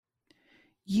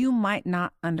You might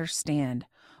not understand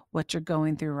what you're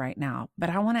going through right now,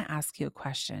 but I want to ask you a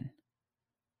question.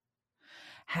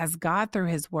 Has God, through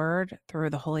his word, through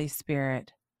the Holy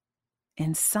Spirit,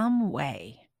 in some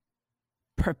way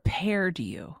prepared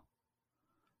you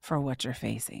for what you're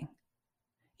facing?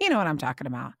 You know what I'm talking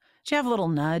about. Did you have a little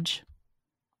nudge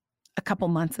a couple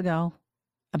months ago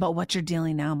about what you're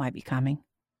dealing now might be coming?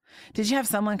 Did you have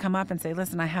someone come up and say,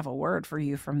 listen, I have a word for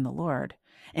you from the Lord?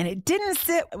 And it didn't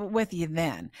sit with you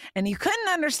then. And you couldn't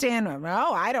understand,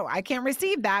 oh, I can't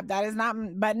receive that. That is not,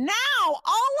 but now all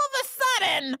of a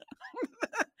sudden,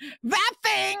 that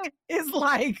thing is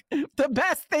like the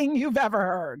best thing you've ever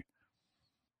heard.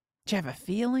 Do you have a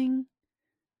feeling?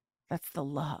 That's the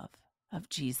love of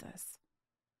Jesus.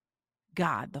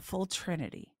 God, the full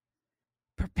Trinity,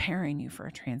 preparing you for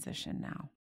a transition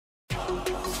now.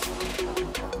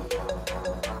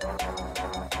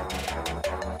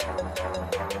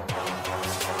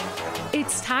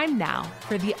 It's time now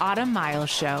for the Autumn Miles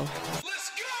Show.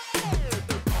 Let's go!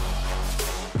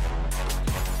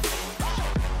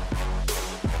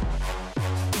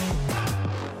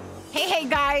 Hey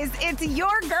guys, it's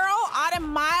your girl, Autumn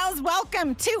Miles.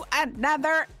 Welcome to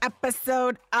another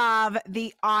episode of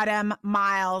the Autumn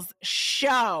Miles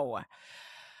Show.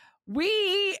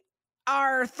 We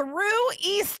are through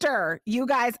Easter, you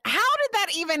guys. How did that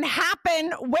even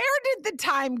happen? Where did the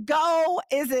time go?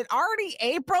 Is it already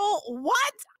April?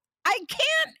 What? I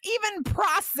can't even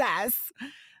process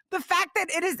the fact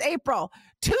that it is April.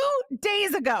 2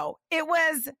 days ago, it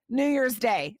was New Year's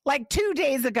Day. Like 2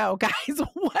 days ago, guys.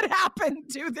 What happened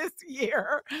to this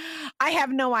year? I have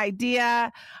no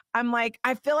idea. I'm like,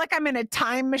 I feel like I'm in a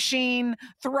time machine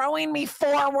throwing me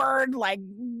forward like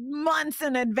months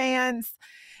in advance.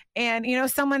 And, you know,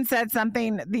 someone said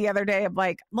something the other day of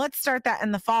like, let's start that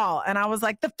in the fall. And I was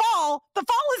like, the fall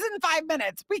is in 5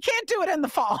 minutes. We can't do it in the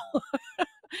fall.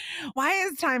 Why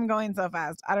is time going so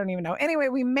fast? I don't even know. Anyway,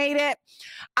 we made it.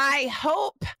 I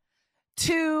hope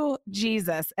to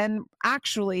Jesus, and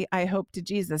actually I hope to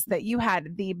Jesus that you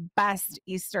had the best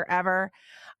Easter ever.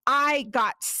 I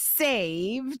got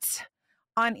saved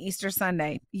on Easter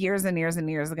Sunday years and years and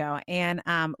years ago, and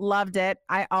loved it.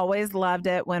 I always loved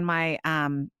it when my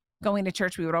going to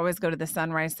church, we would always go to the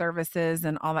sunrise services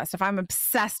and all that stuff. I'm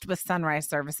obsessed with sunrise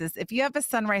services. If you have a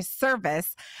sunrise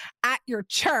service at your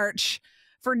church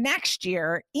for next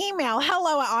year, email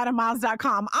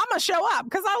hello@autumnmiles.com. I'm going to show up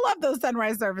because I love those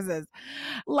sunrise services.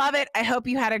 Love it. I hope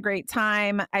you had a great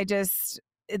time.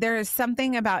 There is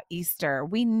something about Easter.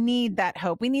 We need that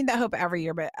hope. We need that hope every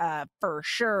year, but for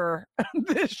sure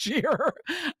this year,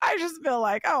 I just feel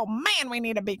like, oh man, we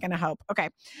need a beacon of hope. Okay.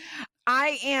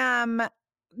 I am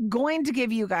going to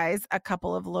give you guys a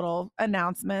couple of little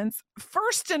announcements.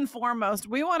 First and foremost,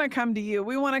 we want to come to you.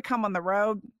 We want to come on the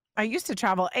road. I used to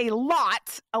travel a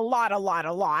lot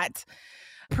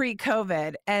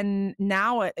pre-COVID. And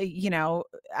now, you know,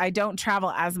 I don't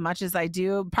travel as much as I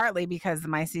do, partly because of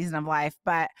my season of life,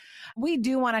 but we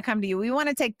do want to come to you. We want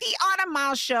to take the Autumn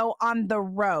Miles Show on the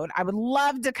road. I would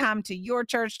love to come to your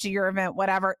church, to your event,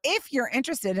 whatever. If you're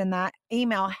interested in that,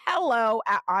 email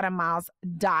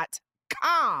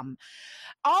hello@autumnmiles.com.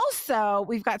 Also,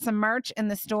 we've got some merch in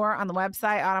the store on the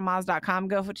website, autumnmiles.com.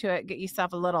 Go to it, get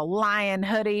yourself a little lion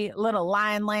hoodie, little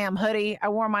lion lamb hoodie. I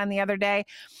wore mine the other day.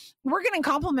 We're getting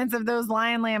compliments of those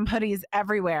lion lamb hoodies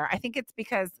everywhere. I think it's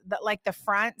because the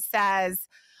front says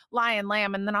lion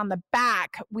lamb, and then on the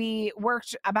back, we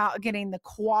worked about getting the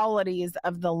qualities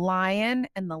of the lion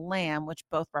and the lamb, which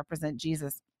both represent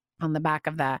Jesus, on the back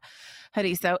of the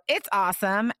hoodie. So it's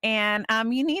awesome. And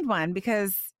you need one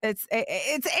because it's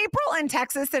April in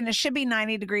Texas and it should be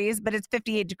 90 degrees, but it's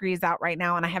 58 degrees out right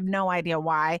now. And I have no idea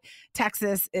why.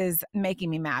 Texas is making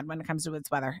me mad when it comes to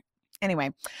its weather.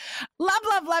 Anyway,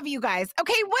 love you guys.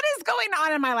 Okay, what is going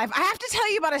on in my life? I have to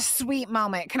tell you about a sweet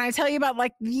moment. Can I tell you about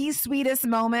like the sweetest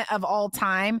moment of all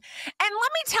time? And let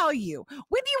me tell you,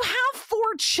 when you have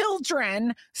 4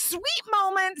 children, sweet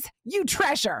moments you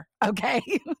treasure, okay?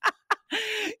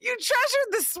 You treasure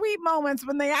the sweet moments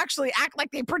when they actually act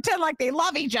like they pretend like they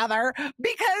love each other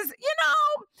because, you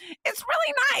know, it's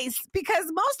really nice because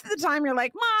most of the time you're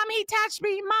like, Mom, he touched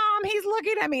me. Mom, he's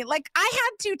looking at me. Like I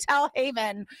had to tell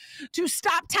Haven to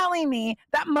stop telling me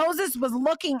that Moses was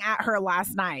looking at her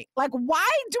last night. Like, why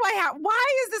is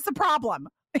this a problem?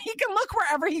 He can look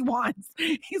wherever he wants.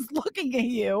 He's looking at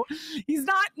you. He's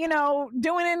not, you know,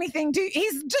 doing anything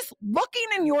he's just looking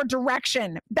in your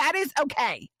direction. That is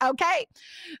okay. Okay.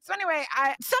 So anyway,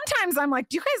 sometimes I'm like,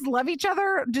 do you guys love each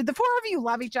other? Do the 4 of you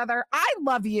love each other? I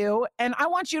love you. And I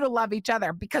want you to love each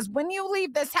other because when you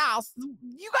leave this house,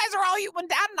 you guys are all when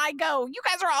Dad and I go, you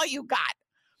guys are all you got.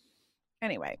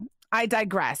 Anyway, I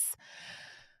digress.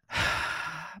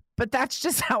 But that's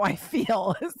just how I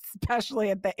feel, especially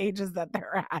at the ages that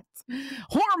they're at.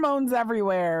 Hormones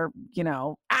everywhere,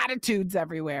 attitudes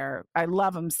everywhere. I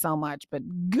love them so much, but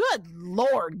good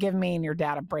Lord, give me and your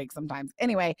dad a break sometimes.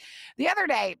 Anyway, the other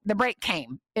day, the break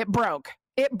came. It broke.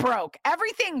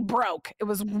 Everything broke. It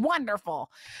was wonderful.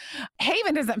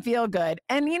 Haven doesn't feel good.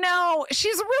 And,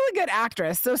 she's a really good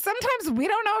actress. So sometimes we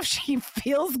don't know if she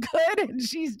feels good and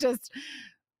she's just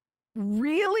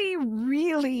really,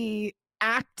 really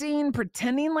acting,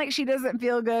 pretending like she doesn't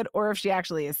feel good, or if she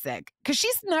actually is sick. Because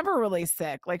she's never really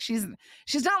sick. Like she's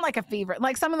not like a fever.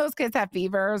 Like some of those kids have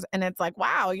fevers and it's like,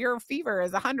 wow, your fever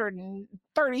is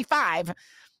 135.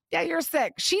 Yeah, you're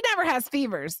sick. She never has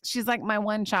fevers. She's like my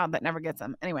one child that never gets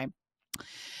them. Anyway,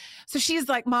 so she's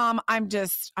like, Mom, I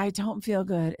don't feel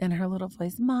good. In her little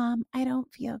voice, Mom, I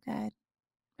don't feel good.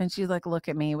 And she look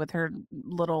at me with her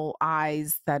little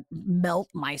eyes that melt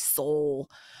my soul.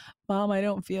 Mom, I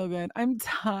don't feel good. I'm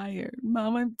tired.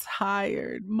 Mom, I'm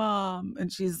tired. Mom.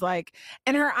 And she's like,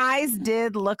 and her eyes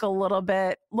did look a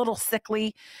little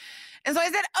sickly. And so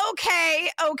I said,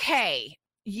 okay.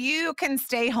 You can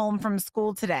stay home from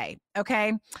school today.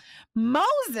 Okay.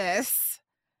 Moses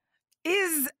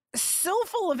is so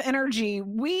full of energy.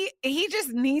 He just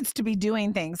needs to be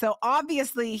doing things. So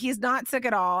obviously he's not sick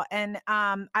at all. And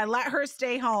I let her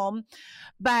stay home,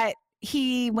 but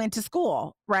he went to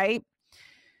school, right?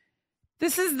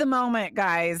 This is the moment,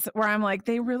 guys, where I'm like,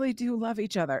 they really do love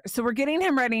each other. So we're getting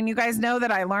him ready. And you guys know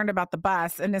that I learned about the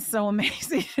bus and it's so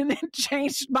amazing. And it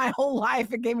changed my whole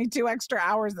life. It gave me 2 extra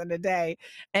hours in a day.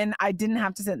 And I didn't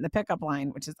have to sit in the pickup line,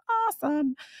 which is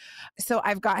awesome. So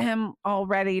I've got him all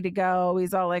ready to go.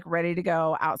 He's all ready to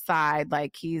go outside.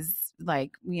 He's got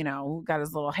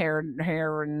his little hair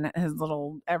and his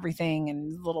little everything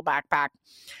and his little backpack.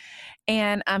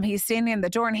 And he's standing in the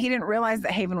door and he didn't realize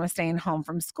that Haven was staying home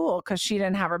from school because she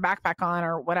didn't have her backpack on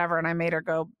or whatever. And I made her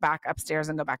go back upstairs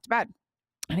and go back to bed.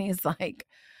 And he's like,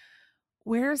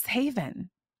 where's Haven?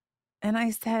 And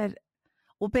I said,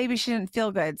 well, baby, she didn't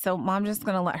feel good. So Mom's just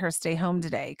going to let her stay home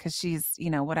today because she's,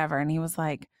 whatever. And he was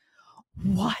like,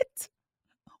 what?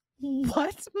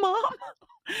 What, Mom?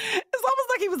 It's almost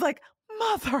like he was like,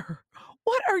 Mother,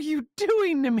 what are you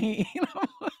doing to me?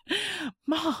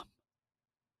 Mom,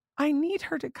 I need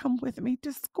her to come with me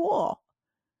to school.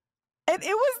 And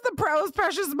it was the most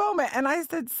precious moment. And I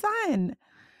said, son,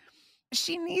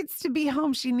 she needs to be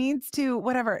home. She needs to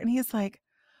whatever. And he's like,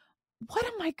 what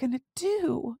am I going to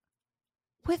do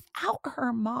without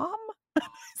her, Mom? And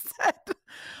I said,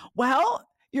 well,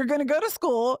 you're going to go to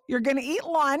school. You're going to eat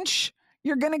lunch.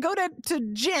 You're going to go to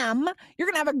gym. You're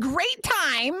going to have a great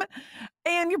time.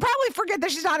 And you probably forget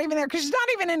that she's not even there because she's not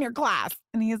even in your class.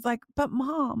 And he's like, but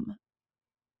Mom,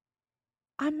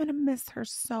 I'm going to miss her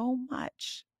so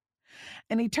much.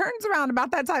 And he turns around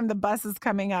about that time, the bus is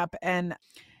coming up and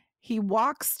he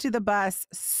walks to the bus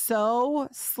so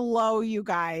slow, you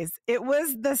guys. It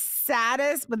was the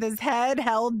saddest with his head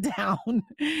held down.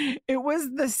 It was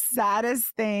the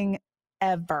saddest thing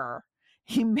ever.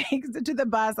 He makes it to the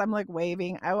bus. I'm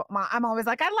waving. I'm always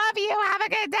like, I love you. Have a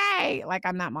good day.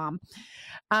 I'm that mom.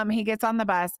 He gets on the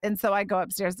bus. And so I go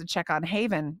upstairs to check on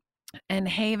Haven. And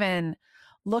Haven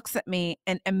looks at me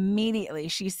and immediately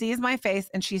she sees my face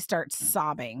and she starts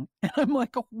sobbing. And I'm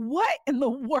like, what in the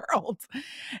world?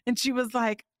 And she was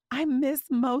like, I miss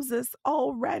Moses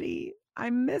already. I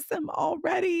miss him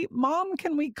already. Mom,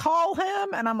 can we call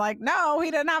him? And I'm like, no, he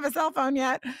didn't have a cell phone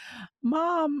yet.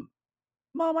 Mom,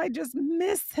 I just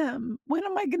miss him. When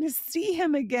am I going to see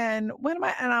him again?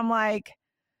 And I'm like,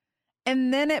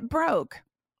 and then it broke.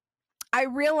 I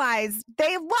realized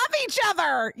they love each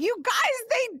other. You guys,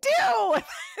 they do.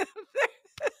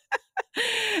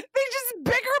 They just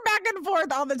bicker back and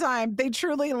forth all the time. They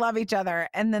truly love each other.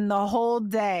 And then the whole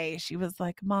day she was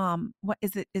like, Mom, what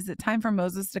is it? Is it time for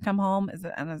Moses to come home? Is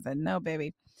it? And I said, no,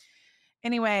 baby.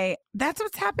 Anyway, that's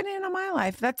what's happening in my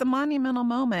life. That's a monumental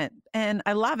moment. And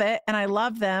I love it. And I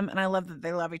love them. And I love that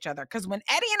they love each other. Because when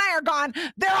Eddie and I are gone,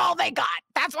 they're all they got.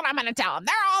 That's what I'm going to tell them.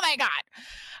 They're all they got.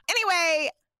 Anyway,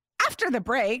 after the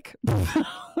break, we're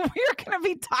going to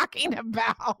be talking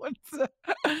about,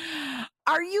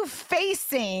 are you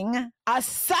facing a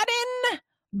sudden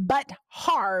but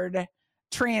hard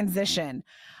transition?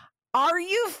 Are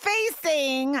you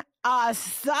facing a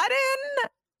sudden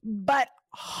but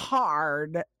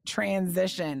hard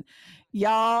transition?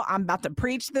 Y'all, I'm about to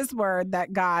preach this word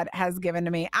that God has given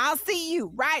to me. I'll see you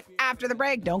right after the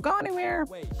break. Don't go anywhere.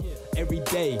 Every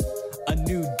day, a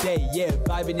new day, yeah.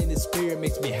 Vibing in the spirit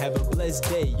makes me have a blessed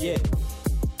day, yeah.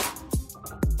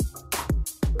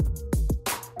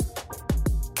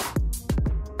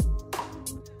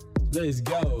 Let's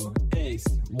go. X,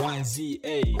 Y, Z,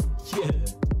 A. Yeah.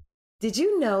 Did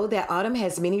you know that Autumn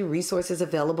has many resources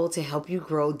available to help you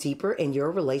grow deeper in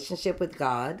your relationship with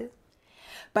God?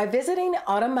 By visiting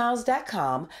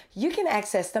autumnmiles.com, you can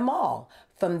access them all.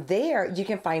 From there, you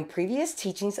can find previous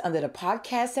teachings under the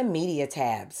podcast and media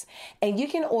tabs, and you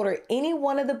can order any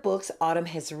one of the books Autumn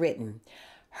has written.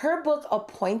 Her book,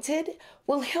 Appointed,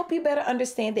 will help you better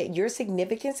understand that your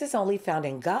significance is only found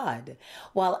in God,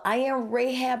 while I Am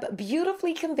Rahab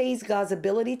beautifully conveys God's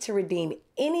ability to redeem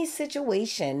any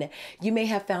situation you may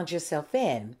have found yourself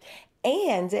in.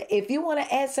 And if you want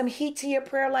to add some heat to your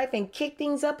prayer life and kick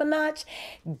things up a notch,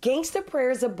 Gangsta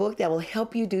Prayer is a book that will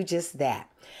help you do just that.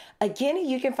 Again,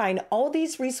 you can find all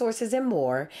these resources and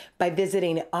more by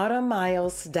visiting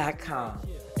autumnmiles.com.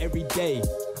 Every day,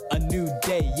 a new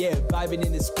day, yeah. Vibing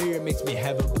in the spirit makes me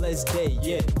have a blessed day,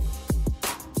 yeah.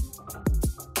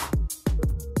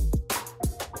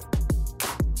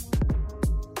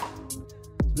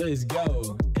 Let's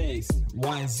go. X,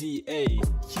 Y, Z, A,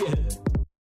 yeah.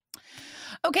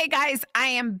 Okay, guys, I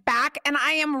am back and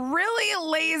I am really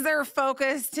laser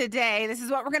focused today. This is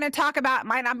what we're going to talk about. It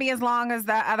might not be as long as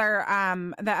the other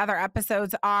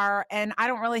episodes are, and I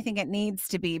don't really think it needs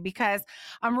to be because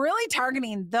I'm really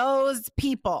targeting those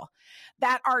people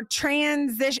that are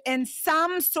in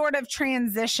some sort of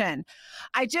transition.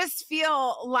 I just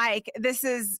feel like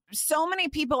so many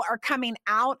people are coming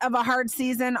out of a hard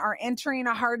season, are entering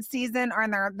a hard season, or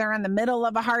they're in the middle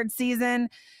of a hard season.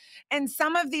 And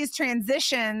some of these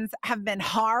transitions have been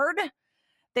hard.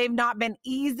 They've not been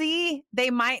easy. They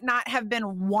might not have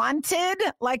been wanted.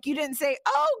 Like you didn't say,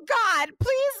 oh God,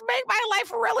 please make my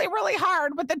life really, really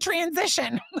hard with the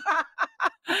transition.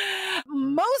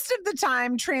 Most of the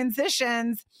time,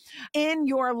 transitions in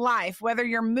your life, whether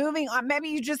you're moving on, maybe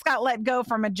you just got let go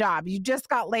from a job, you just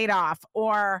got laid off,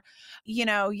 or,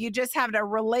 you just had a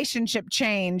relationship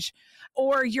change,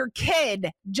 or your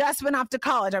kid just went off to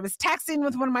college. I was texting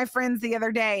with one of my friends the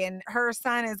other day and her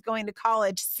son is going to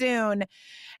college soon.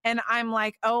 And I'm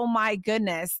like, oh my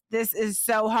goodness, this is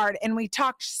so hard. And we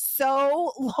talked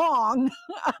so long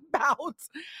about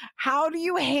how do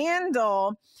you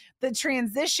handle the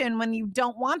transition when you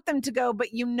don't want them to go,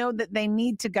 but you know that they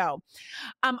need to go.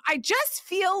 I just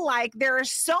feel like there are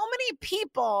so many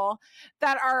people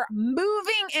that are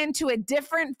moving into a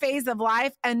different phase of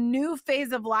life, a new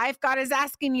phase of life. God is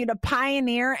asking you to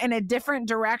pioneer in a different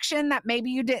direction that maybe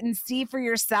you didn't see for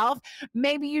yourself,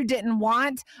 maybe you didn't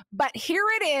want, but here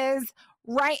it is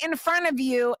right in front of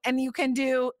you and you can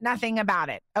do nothing about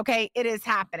it. Okay. It is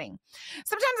happening.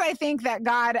 Sometimes I think that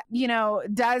God,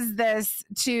 does this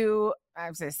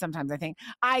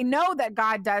I know that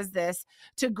God does this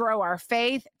to grow our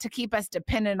faith, to keep us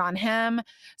dependent on him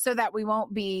so that we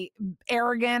won't be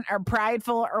arrogant or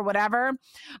prideful or whatever.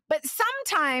 But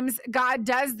sometimes God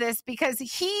does this because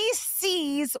he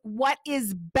sees what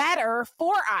is better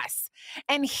for us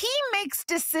and he makes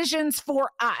decisions for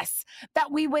us that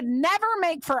we would never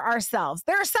make for ourselves.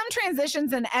 There are some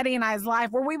transitions in Eddie and I's life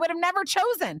where we would have never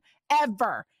chosen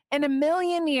ever. In a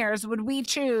million years would we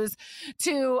choose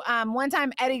to, one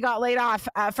time Eddie got laid off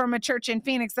from a church in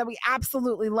Phoenix that we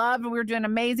absolutely loved. We were doing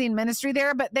amazing ministry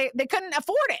there, but they couldn't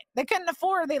afford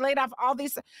it. They laid off all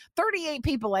these 38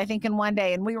 people, I think, in one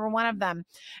day. And we were one of them.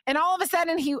 And all of a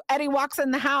sudden Eddie walks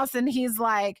in the house and he's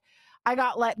like, I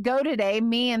got let go today,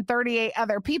 me and 38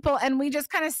 other people. And we just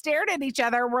kind of stared at each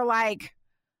other. We're like,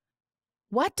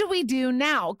 what do we do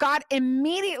now? God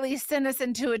immediately sent us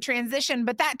into a transition,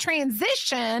 but that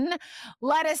transition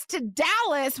led us to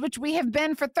Dallas, which we have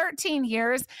been for 13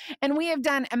 years, and we have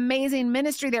done amazing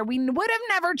ministry there. We would have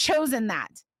never chosen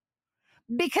that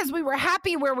because we were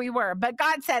happy where we were, but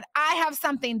God said, I have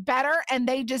something better, and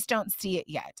they just don't see it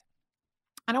yet.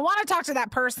 And I want to talk to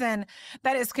that person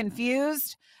that is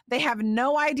confused. They have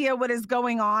no idea what is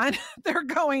going on. They're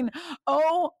going,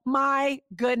 oh my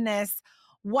goodness,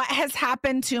 what has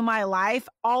happened to my life?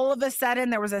 All of a sudden,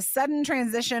 there was a sudden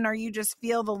transition, or you just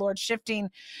feel the Lord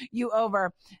shifting you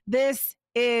over. This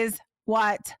is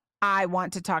what I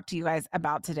want to talk to you guys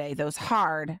about today, those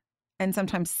hard and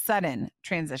sometimes sudden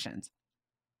transitions.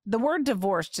 The word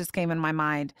divorce just came in my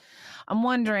mind. I'm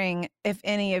wondering if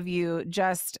any of you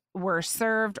just were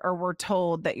served or were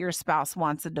told that your spouse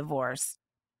wants a divorce.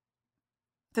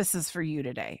 This is for you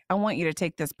today. I want you to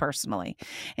take this personally.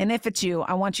 And if it's you,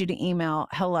 I want you to email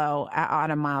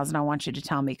hello@autumnmiles, and I want you to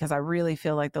tell me, because I really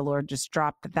feel like the Lord just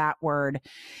dropped that word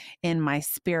in my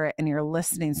spirit and you're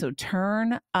listening. So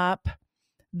turn up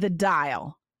the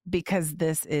dial because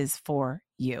this is for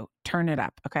you. Turn it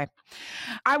up, okay?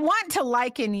 I want to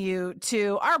liken you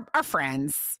to our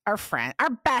friends, our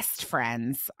best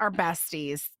friends, our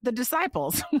besties, the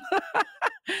disciples.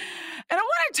 And I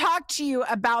want to talk to you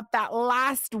about that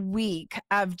last week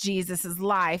of Jesus's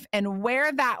life and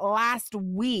where that last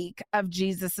week of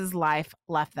Jesus's life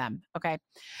left them, okay?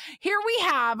 Here we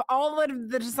have all of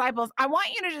the disciples. I want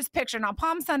you to just picture, now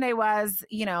Palm Sunday was,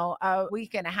 a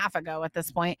week and a half ago at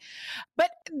this point,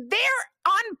 but they're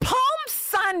on Palm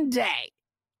Sunday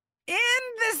in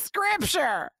the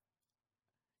scripture.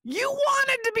 You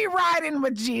wanted to be riding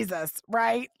with Jesus,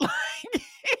 right?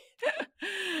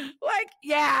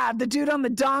 Yeah, the dude on the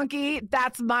donkey,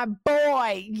 that's my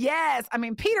boy. Yes. I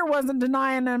mean, Peter wasn't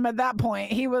denying him at that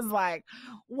point. He was like,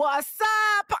 what's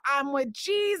up? I'm with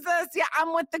Jesus. Yeah,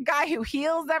 I'm with the guy who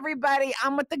heals everybody.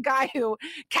 I'm with the guy who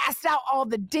cast out all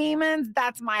the demons.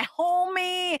 That's my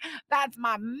homie. That's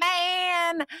my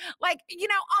man.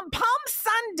 On Palm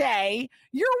Sunday,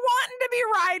 you're wanting to be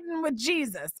riding with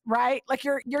Jesus, right? Like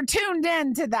you're tuned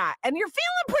in to that and you're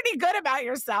feeling pretty good about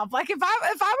yourself. Like if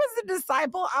I was a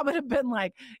disciple, I would have been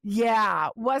like, yeah,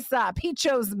 what's up? He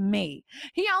chose me.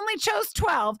 He only chose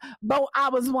 12, but I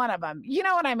was one of them. You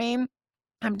know what I mean?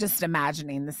 I'm just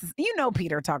imagining this is,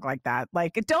 Peter talk like that.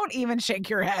 Like, don't even shake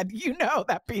your head. You know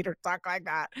that Peter talk like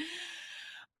that.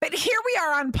 But here we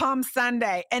are on Palm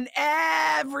Sunday, and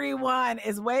everyone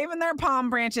is waving their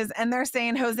palm branches, and they're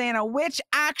saying Hosanna, which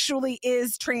actually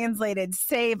is translated,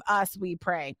 save us, we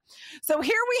pray. So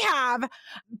here we have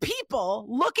people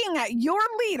looking at your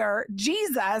leader,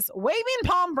 Jesus, waving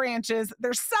palm branches.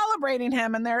 They're celebrating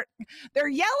him, and they're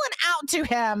yelling out to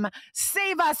him,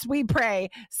 save us, we pray,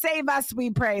 save us,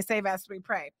 we pray, save us, we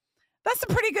pray. That's a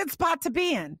pretty good spot to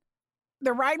be in.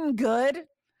 They're riding good.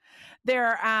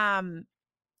 They're,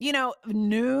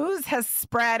 news has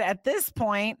spread at this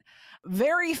point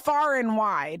very far and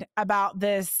wide about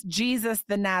this Jesus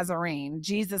the Nazarene,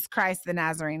 Jesus Christ the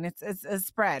Nazarene. It's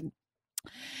spread.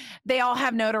 They all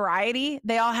have notoriety.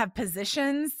 They all have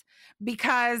positions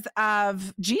because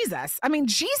of Jesus. I mean,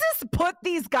 Jesus put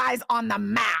these guys on the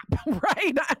map,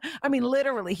 right? I mean,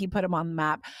 literally, he put them on the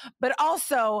map, but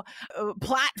also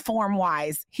platform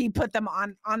wise, he put them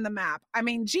on the map. I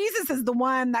mean, Jesus is the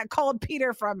one that called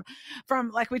Peter from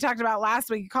like we talked about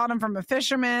last week, he called him from a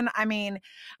fisherman. I mean,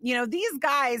 these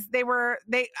guys,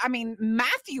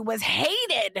 Matthew was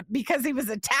hated because he was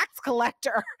a tax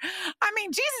collector. I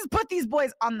mean, Jesus put these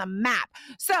boys on the map.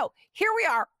 So here we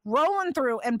are rolling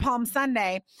through in Palm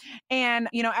Sunday, and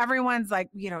everyone's like,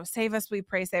 save us, we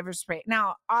pray, save us, we pray.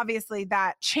 Now, obviously,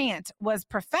 that chant was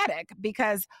prophetic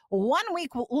because 1 week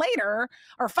later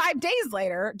or 5 days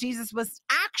later, Jesus was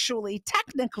actually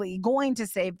technically going to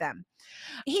save them.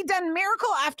 He done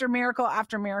miracle after miracle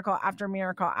after miracle after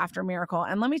miracle after miracle.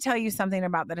 And let me tell you something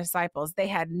about the disciples. They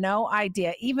had no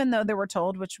idea, even though they were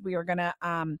told, which we're gonna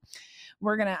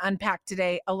unpack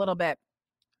today a little bit.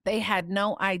 They had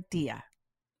no idea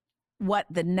what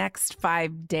the next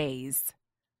 5 days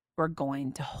were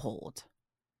going to hold.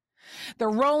 They're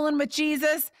rolling with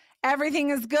Jesus. Everything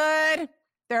is good.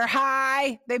 They're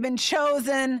high. They've been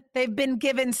chosen. They've been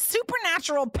given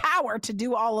supernatural power to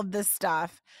do all of this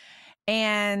stuff.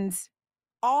 And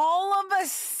all of a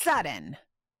sudden,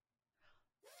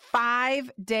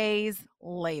 5 days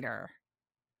later,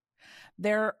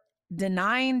 they're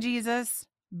denying Jesus,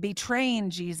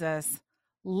 betraying Jesus,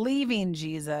 leaving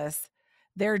Jesus.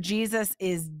 Their Jesus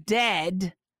is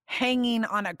dead, hanging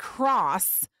on a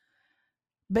cross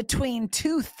between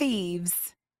two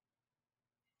thieves,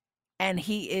 and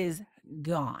he is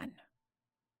gone.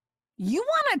 You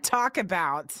want to talk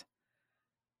about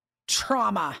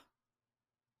trauma?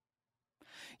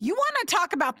 You want to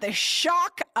talk about the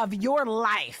shock of your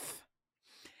life?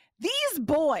 These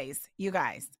boys, you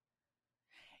guys,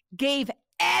 gave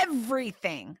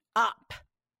everything up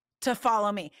to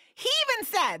follow me. He even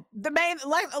said,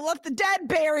 let the dead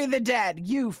bury the dead.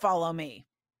 You follow me.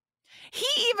 He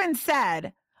even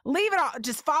said, leave it all.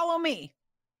 Just follow me.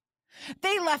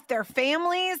 They left their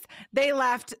families. They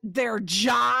left their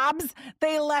jobs.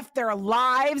 They left their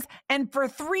lives. And for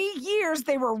 3 years,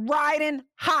 they were riding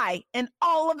high. And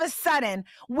all of a sudden,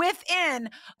 within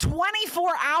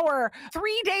 24-hour,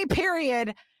 3-day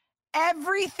period,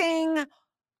 everything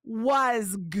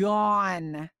was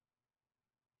gone.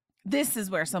 This is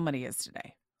where somebody is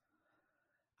today.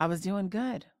 I was doing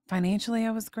good. Financially,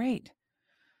 I was great.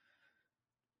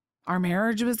 Our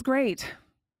marriage was great.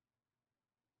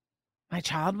 My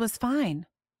child was fine.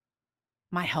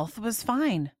 My health was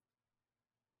fine.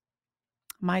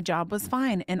 My job was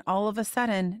fine. And all of a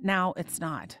sudden, now it's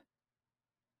not.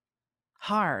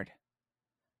 Hard,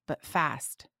 but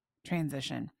fast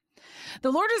transition.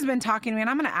 The Lord has been talking to me, and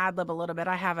I'm going to ad-lib a little bit.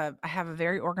 I have a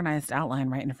very organized outline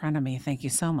right in front of me. Thank you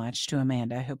so much to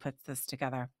Amanda who puts this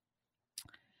together.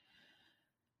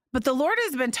 But the Lord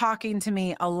has been talking to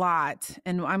me a lot,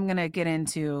 and I'm going to get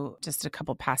into just a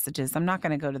couple passages. I'm not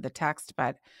going to go to the text,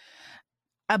 but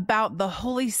about the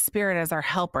Holy Spirit as our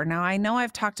helper. Now, I know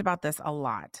I've talked about this a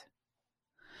lot,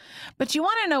 but you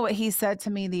want to know what he said to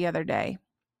me the other day?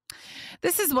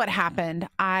 This is what happened.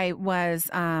 I was,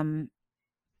 I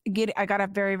got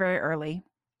up very, very early,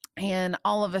 and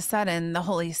all of a sudden the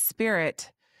Holy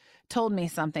Spirit told me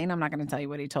something. I'm not going to tell you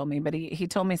what he told me, but he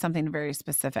told me something very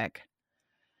specific.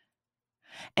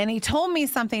 And he told me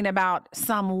something about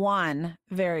someone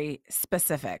very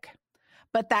specific,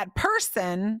 but that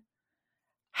person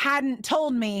hadn't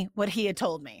told me what he had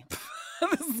told me.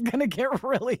 This is going to get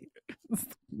really,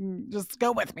 just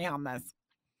go with me on this.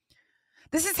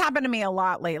 This has happened to me a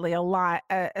lot lately,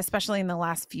 especially in the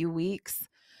last few weeks.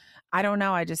 I don't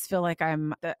know. I just feel like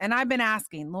and I've been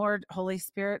asking, Lord, Holy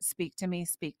Spirit, speak to me,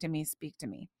 speak to me, speak to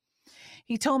me.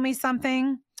 He told me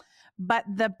something, but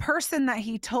the person that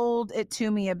he told it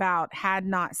to me about had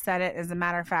not said it. As a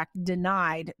matter of fact,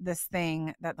 denied this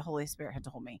thing that the Holy Spirit had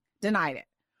told me, denied it.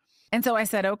 And so I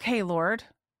said, okay, Lord,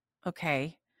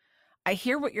 okay, I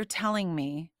hear what you're telling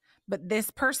me, but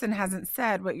this person hasn't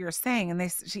said what you're saying. And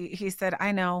he said,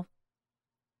 I know,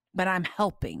 but I'm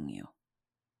helping you.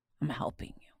 I'm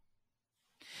helping you.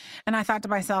 And I thought to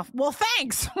myself, well,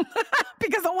 thanks,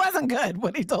 because it wasn't good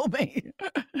what he told me.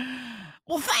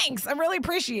 Well, thanks. I really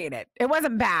appreciate it. It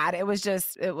wasn't bad. It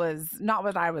was not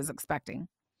what I was expecting.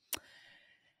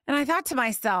 And I thought to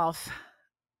myself,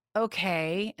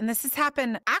 okay, and this has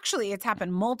happened, actually, it's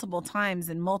happened multiple times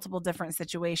in multiple different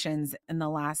situations in the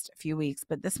last few weeks,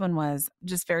 but this one was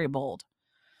just very bold.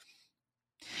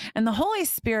 And the Holy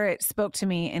Spirit spoke to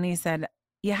me and he said,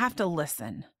 you have to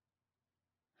listen,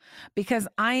 because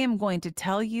I am going to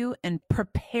tell you and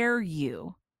prepare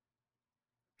you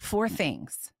for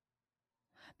things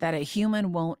that a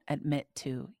human won't admit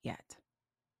to yet.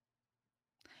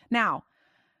 Now,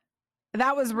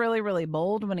 that was really, really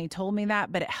bold when he told me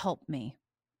that, but it helped me.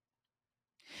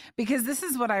 Because this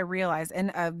is what I realized.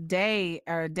 And a day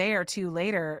or two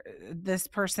later, this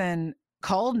person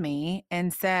called me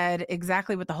and said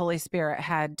exactly what the Holy Spirit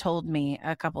had told me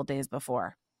a couple days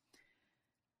before.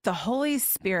 The Holy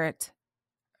Spirit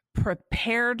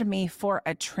prepared me for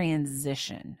a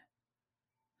transition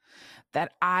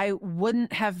that I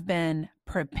wouldn't have been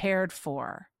prepared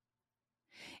for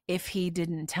if he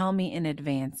didn't tell me in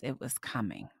advance it was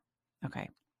coming. Okay.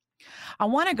 I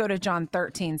want to go to John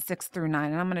 13, 6-9, and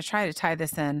I'm going to try to tie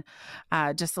this in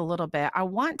just a little bit. I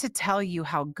want to tell you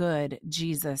how good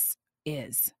Jesus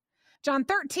is. John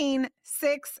 13,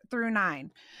 6-9.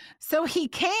 So he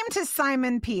came to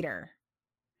Simon Peter.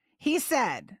 He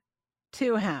said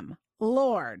to him,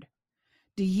 Lord,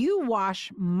 do you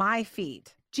wash my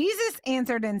feet? Jesus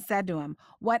answered and said to him,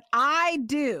 what I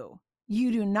do,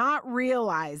 you do not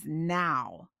realize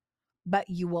now, but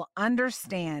you will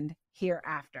understand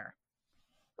hereafter.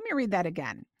 Let me read that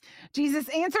again. Jesus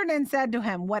answered and said to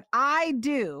him, what I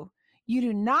do, you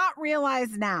do not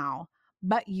realize now,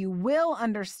 but you will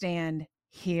understand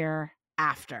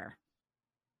hereafter.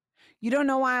 You don't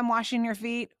know why I'm washing your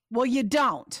feet? Well, you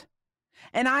don't.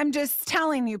 And I'm just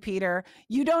telling you, Peter,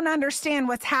 you don't understand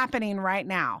what's happening right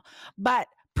now. But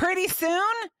pretty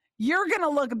soon, you're going to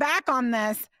look back on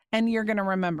this and you're going to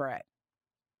remember it.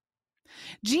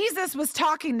 Jesus was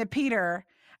talking to Peter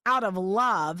out of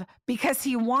love because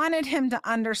he wanted him to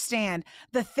understand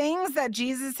the things that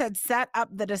Jesus had set up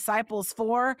the disciples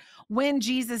for when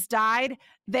Jesus died.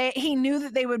 He knew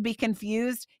that they would be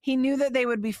confused. He knew that they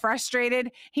would be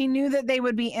frustrated. He knew that they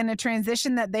would be in a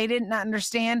transition that they didn't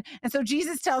understand. And so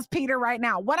Jesus tells Peter right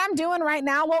now, what I'm doing right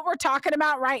now, what we're talking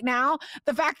about right now,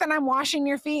 the fact that I'm washing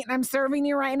your feet and I'm serving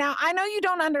you right now, I know you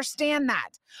don't understand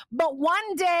that, but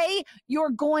one day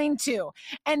you're going to.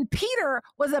 And Peter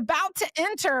was about to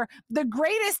enter the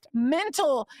greatest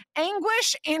mental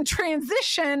anguish and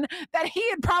transition that he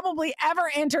had probably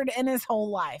ever entered in his whole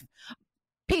life.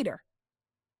 Peter,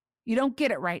 you don't get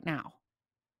it right now,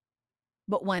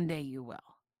 but one day you will.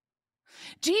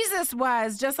 Jesus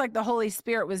was, just like the Holy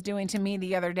Spirit was doing to me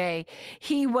the other day,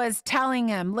 he was telling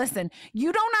him, listen,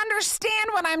 you don't understand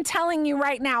what I'm telling you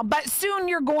right now, but soon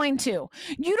you're going to.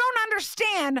 You don't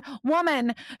understand,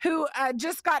 woman who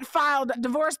just got filed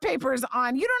divorce papers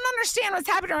on. You don't understand what's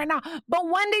happening right now, but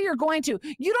one day you're going to.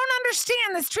 You don't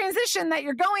understand this transition that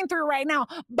you're going through right now,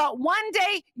 but one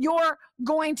day you're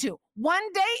going to.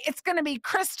 One day it's going to be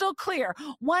crystal clear.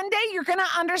 One day you're going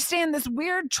to understand this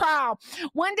weird trial.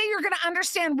 One day you're going to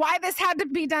understand why this had to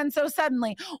be done so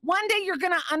suddenly. One day you're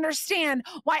going to understand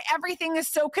why everything is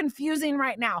so confusing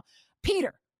right now.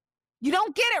 Peter, you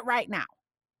don't get it right now.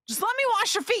 Just let me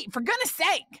wash your feet, for goodness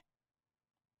sake.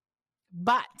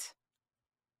 But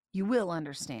you will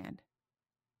understand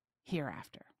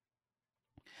hereafter.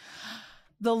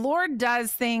 The Lord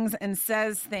does things and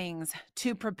says things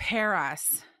to prepare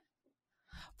us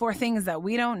for things that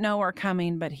we don't know are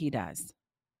coming, but he does.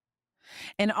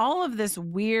 And all of this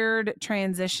weird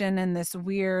transition and this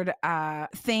weird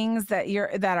things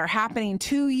that are happening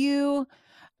to you,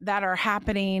 that are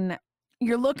happening,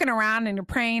 you're looking around and you're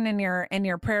praying in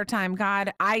your prayer time,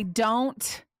 God, I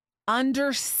don't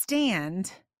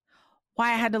understand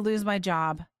why I had to lose my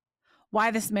job, why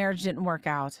this marriage didn't work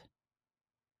out.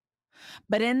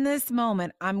 But in this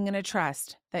moment, I'm going to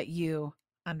trust that you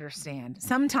understand.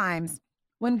 Sometimes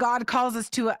when God calls us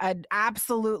to an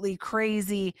absolutely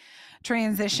crazy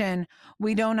transition,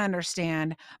 we don't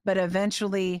understand, but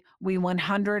eventually we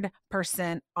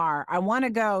 100% are. I want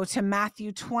to go to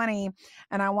Matthew 20,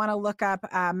 and I want to look up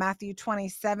Matthew 20,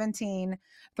 17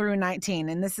 through 19.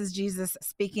 And this is Jesus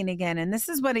speaking again. And this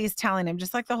is what he's telling him,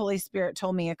 just like the Holy Spirit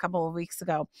told me a couple of weeks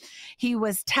ago. He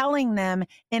was telling them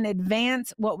in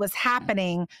advance what was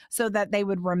happening so that they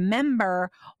would remember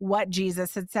what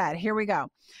Jesus had said. Here we go.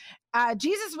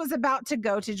 Jesus was about to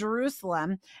go to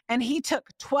Jerusalem, and he took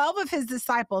 12 of his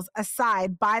disciples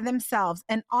aside by themselves.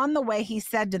 And on the way, he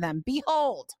said to them,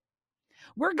 behold,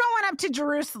 we're going up to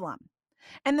Jerusalem,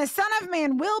 and the Son of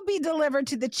Man will be delivered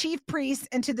to the chief priests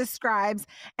and to the scribes,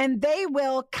 and they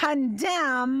will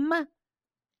condemn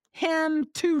him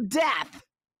to death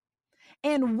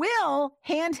and will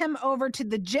hand him over to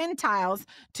the Gentiles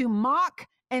to mock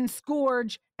and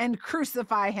scourge and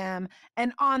crucify him.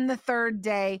 And on the third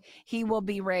day, he will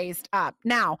be raised up.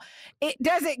 Now,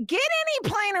 does it get any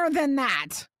plainer than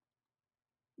that?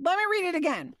 Let me read it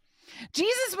again.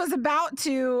 Jesus was about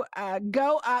to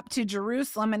go up to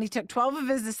Jerusalem, and he took 12 of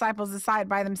his disciples aside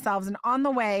by themselves. And on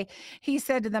the way, he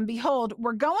said to them, behold,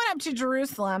 we're going up to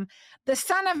Jerusalem. The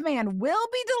Son of Man will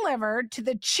be delivered to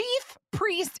the chief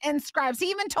priests and scribes. He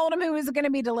even told them who he was going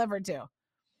to be delivered to.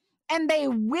 And they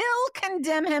will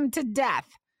condemn him to death.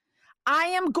 I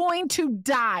am going to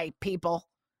die, people.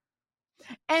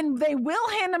 And they will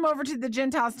hand him over to the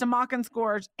Gentiles to mock and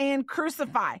scourge and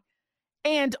crucify.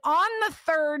 And on the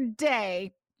third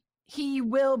day, he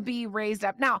will be raised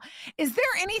up. Now, is there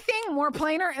anything more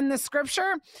plainer in the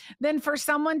scripture than for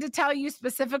someone to tell you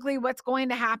specifically what's going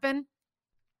to happen?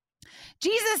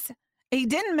 Jesus, he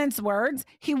didn't mince words.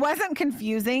 He wasn't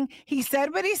confusing. He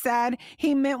said what he said.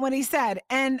 He meant what he said.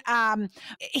 And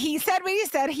he said what he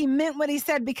said. He meant what he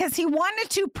said because he wanted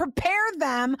to prepare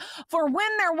them for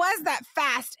when there was that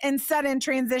fast and sudden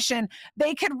transition,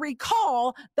 they could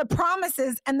recall the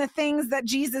promises and the things that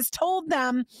Jesus told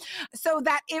them so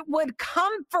that it would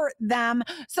comfort them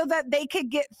so that they could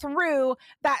get through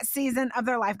that season of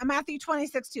their life. Matthew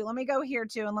 26:2. Let me go here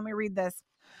too, and let me read this.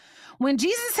 When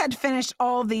Jesus had finished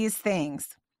all these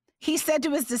things, he said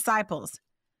to his disciples,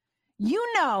 you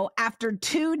know, after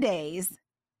 2 days,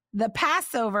 the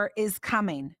Passover is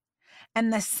coming,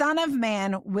 and the Son of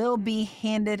Man will be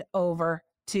handed over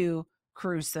to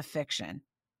crucifixion.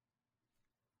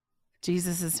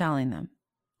 Jesus is telling them,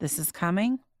 this is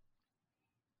coming.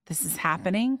 This is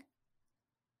happening.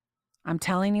 I'm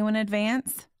telling you in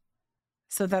advance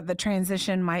so that the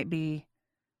transition might be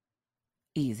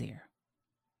easier.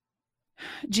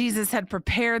 Jesus had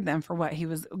prepared them for what he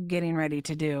was getting ready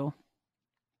to do.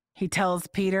 He tells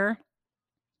Peter,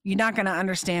 you're not going to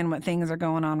understand what things are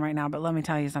going on right now, but let me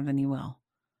tell you something, you will.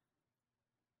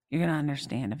 You're going to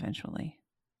understand eventually.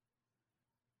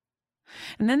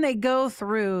 And then they go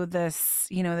through this,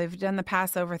 they've done the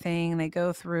Passover thing. They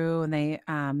go through and they,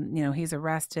 he's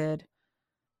arrested.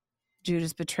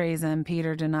 Judas betrays him.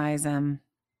 Peter denies him.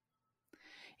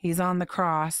 He's on the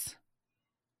cross.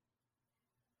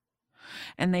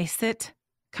 And they sit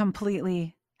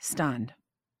completely stunned.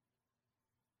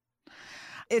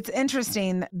 It's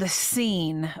interesting, the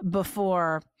scene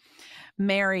before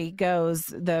Mary goes,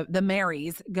 the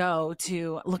Marys go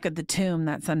to look at the tomb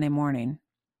that Sunday morning.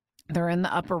 They're in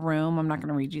the upper room. I'm not going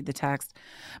to read you the text,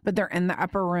 but they're in the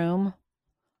upper room.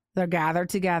 They're gathered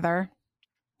together.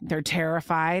 They're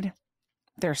terrified.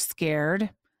 They're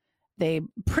scared. they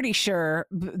pretty sure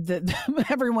that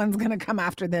everyone's going to come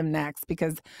after them next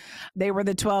because they were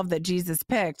the 12 that Jesus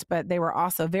picked, but they were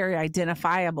also very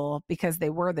identifiable because they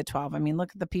were the 12. I mean,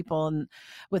 look at the people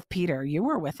with Peter. You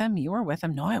were with him. You were with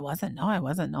him. No, I wasn't. No, I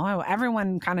wasn't. No,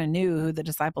 everyone kind of knew who the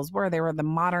disciples were. They were the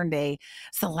modern day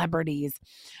celebrities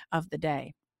of the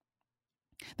day.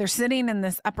 They're sitting in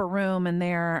this upper room and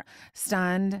they're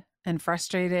stunned and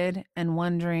frustrated and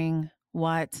wondering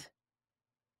what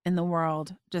in the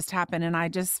world just happened. And I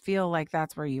just feel like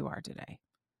that's where you are today.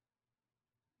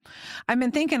 I've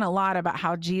been thinking a lot about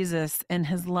how Jesus in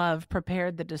his love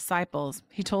prepared the disciples.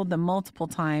 He told them multiple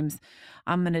times,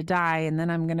 I'm going to die and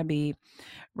then I'm going to be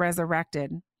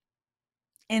resurrected.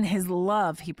 In his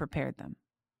love, he prepared them.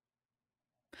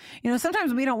 You know,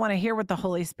 sometimes we don't want to hear what the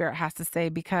Holy Spirit has to say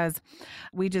because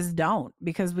we just don't,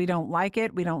 because we don't like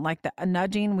it. We don't like the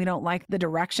nudging. We don't like the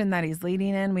direction that he's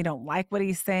leading in. We don't like what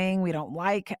he's saying. We don't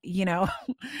like,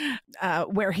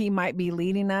 where he might be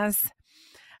leading us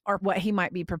or what he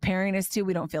might be preparing us to.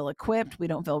 We don't feel equipped. We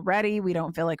don't feel ready. We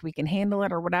don't feel like we can handle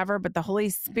it or whatever. But the Holy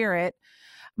Spirit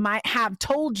might have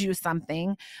told you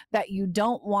something that you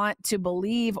don't want to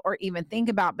believe or even think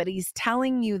about, but he's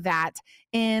telling you that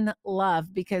in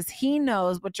love because he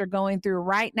knows what you're going through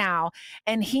right now.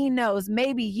 And he knows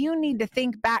maybe you need to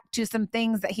think back to some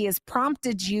things that he has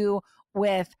prompted you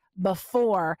with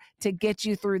before to get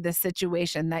you through the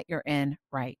situation that you're in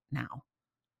right now.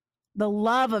 The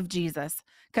love of Jesus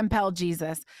compelled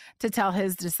Jesus to tell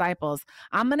his disciples,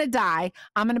 I'm going to die,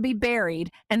 I'm going to be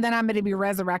buried, and then I'm going to be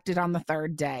resurrected on the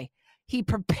third day. He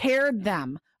prepared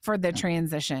them for the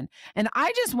transition. And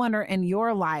I just wonder in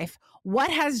your life,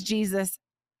 what has Jesus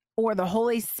or the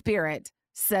Holy Spirit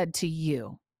said to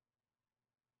you?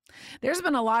 There's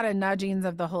been a lot of nudgings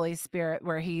of the Holy Spirit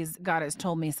where God has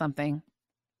told me something.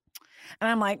 And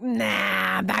I'm like,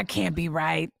 nah, that can't be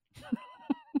right.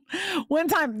 One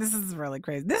time, this is really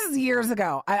crazy. This is years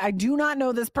ago. I do not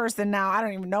know this person now. I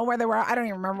don't even know where they were. I don't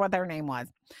even remember what their name was.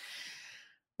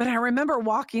 But I remember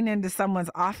walking into someone's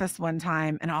office one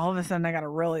time and all of a sudden I got a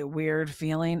really weird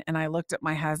feeling. And I looked at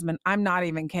my husband. I'm not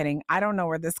even kidding. I don't know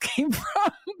where this came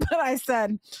from, but I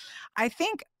said, I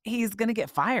think he's going to get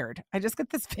fired. I just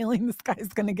get this feeling this guy's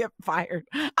going to get fired.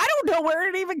 I don't know where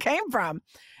it even came from.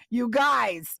 You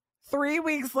guys, 3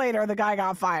 weeks later, the guy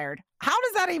got fired. How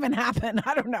does that even happen?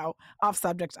 I don't know. Off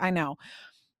subject, I know.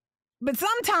 But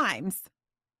sometimes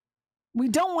we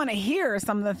don't want to hear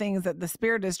some of the things that the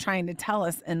Spirit is trying to tell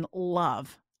us in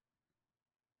love.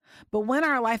 But when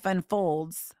our life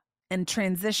unfolds and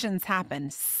transitions happen,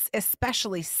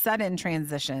 especially sudden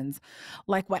transitions,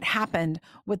 like what happened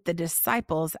with the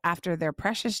disciples after their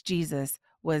precious Jesus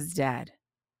was dead.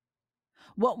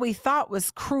 What we thought was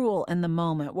cruel in the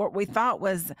moment, what we thought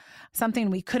was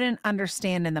something we couldn't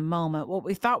understand in the moment, what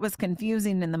we thought was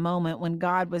confusing in the moment when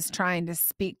God was trying to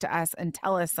speak to us and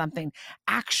tell us something,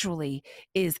 actually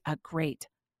is a great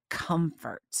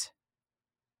comfort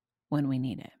when we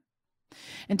need it.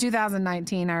 In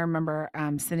 2019, I remember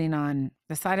sitting on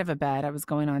the side of a bed. I was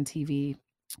going on TV.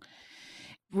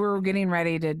 We were getting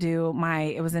ready to do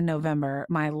it was in November,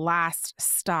 my last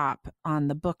stop on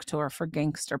the book tour for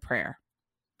Gangster Prayer.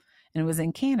 And it was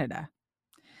in Canada.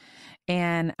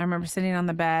 And I remember sitting on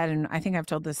the bed, and I think I've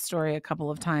told this story a couple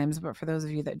of times, but for those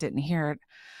of you that didn't hear it,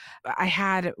 I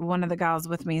had one of the gals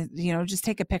with me, just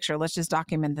take a picture. Let's just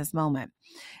document this moment.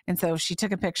 And so she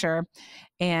took a picture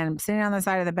and sitting on the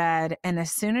side of the bed. And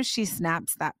as soon as she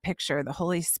snaps that picture, the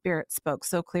Holy Spirit spoke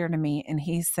so clear to me. And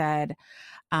he said,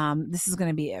 this is going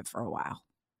to be it for a while.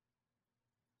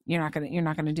 You're not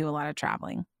going to do a lot of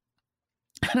traveling.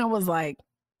 And I was like,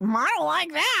 I don't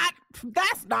like that.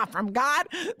 That's not from God.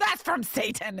 That's from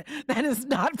Satan. That is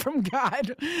not from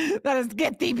God. That is,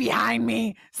 get thee behind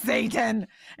me, Satan.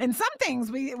 And some things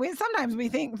sometimes we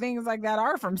think things like that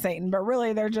are from Satan, but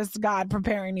really they're just God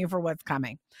preparing you for what's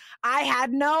coming. I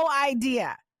had no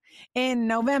idea in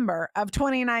November of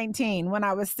 2019 when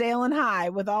I was sailing high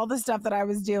with all the stuff that I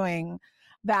was doing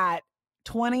that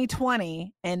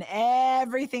 2020 and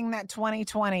everything that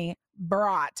 2020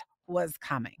 brought was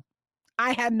coming.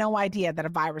 I had no idea that a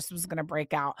virus was going to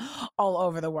break out all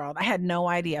over the world. I had no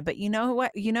idea. But you know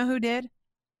what? You know who did?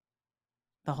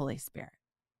 The Holy Spirit.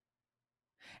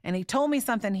 And he told me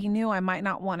something he knew I might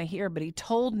not want to hear, but he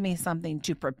told me something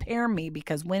to prepare me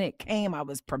because when it came, I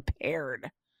was prepared.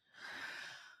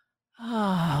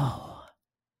 Oh,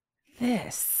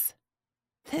 this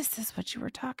is what you were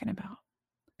talking about.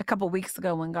 A couple of weeks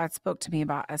ago when God spoke to me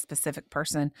about a specific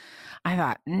person, I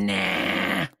thought,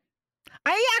 nah.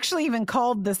 I actually even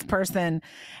called this person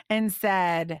and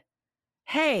said,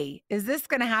 hey, is this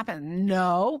going to happen?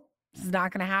 No, it's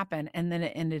not going to happen. And then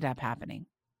it ended up happening.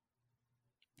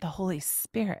 the Holy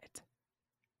Spirit,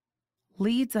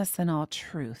 leads us in all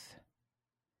truth.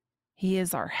 He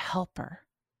is our helper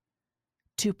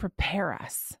to prepare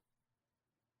us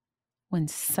when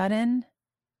sudden,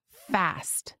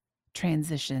 fast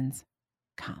transitions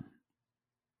come.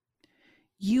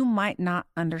 You might not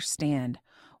understand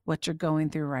what you're going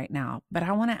through right now, but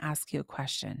I want to ask you a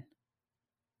question.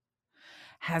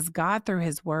 Has God, through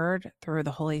His Word, through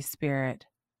the Holy Spirit,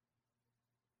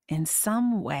 in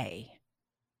some way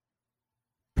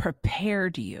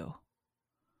prepared you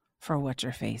for what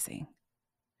you're facing?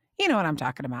 You know what I'm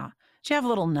talking about. Did you have a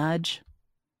little nudge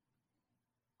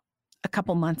a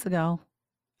couple months ago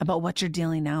about what you're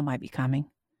dealing now might be coming?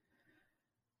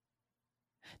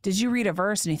 Did you read a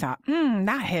verse and you thought,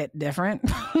 that hit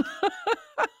different?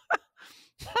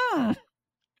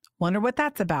 Wonder what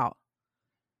that's about.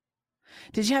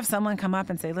 Did you have someone come up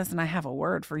and say, listen, I have a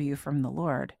word for you from the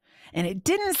Lord? And it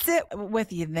didn't sit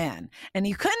with you then. And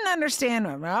you couldn't understand,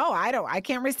 I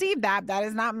can't receive that. That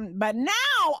is not, but now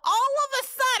all of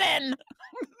a sudden,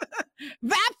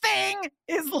 that thing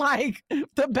is like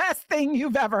the best thing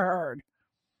you've ever heard.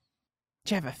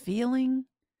 Do you have a feeling?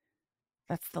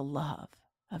 That's the love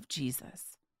of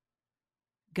Jesus.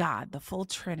 God, the full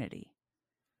Trinity,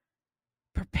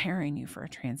 preparing you for a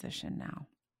transition now.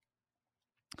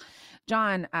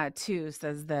 John 2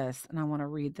 says this, and I want to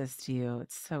read this to you.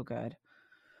 It's so good.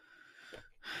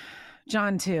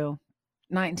 John 2,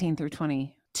 19 through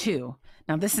 22.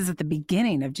 Now, this is at the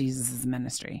beginning of Jesus'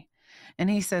 ministry. And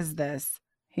he says this.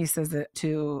 He says it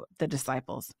to the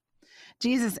disciples.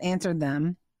 Jesus answered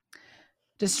them,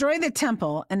 destroy the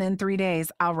temple, and in 3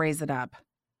 days I'll raise it up.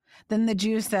 Then the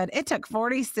Jews said, it took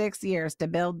 46 years to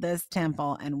build this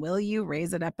temple, and will you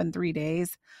raise it up in 3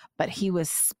 days? But he was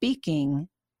speaking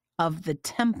of the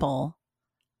temple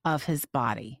of his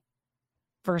body.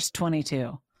 Verse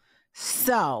 22.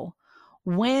 So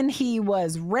when he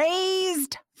was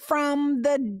raised from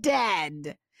the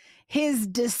dead, his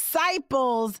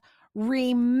disciples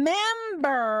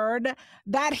remembered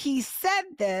that he said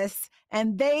this,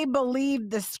 and they believed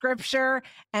the scripture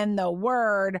and the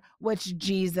word which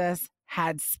Jesus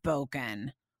had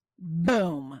spoken.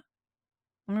 Boom.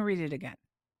 Let me read it again.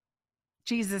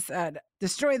 Jesus said,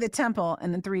 destroy the temple,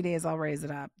 and in 3 days I'll raise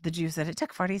it up. The Jews said it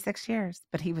took 46 years,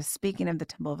 but he was speaking of the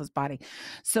temple of his body.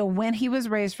 So when he was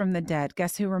raised from the dead,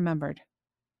 guess who remembered?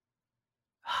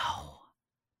 Oh,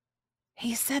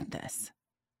 he said this.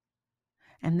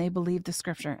 And they believed the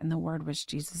scripture and the word which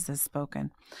Jesus has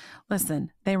spoken.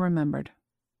 Listen, they remembered.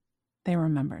 They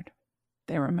remembered.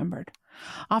 They remembered.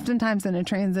 Oftentimes in a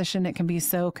transition, it can be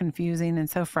so confusing and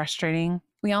so frustrating.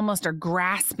 We almost are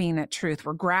grasping at truth.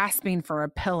 We're grasping for a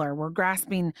pillar. We're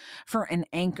grasping for an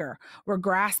anchor. We're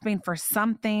grasping for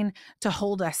something to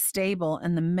hold us stable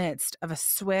in the midst of a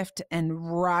swift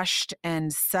and rushed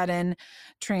and sudden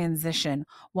transition.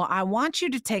 Well, I want you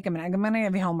to take a minute. I'm going to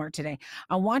give you homework today.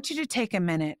 I want you to take a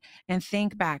minute and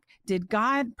think back. Did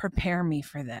God prepare me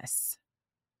for this?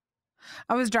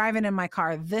 I was driving in my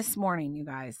car this morning, you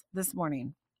guys, this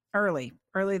morning, early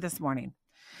this morning.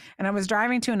 And I was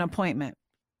driving to an appointment.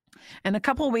 And a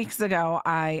couple of weeks ago,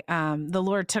 the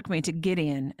Lord took me to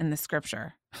Gideon in the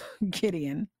scripture.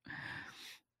 Gideon.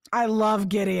 I love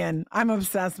Gideon. I'm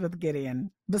obsessed with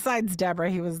Gideon. Besides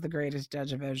Deborah, he was the greatest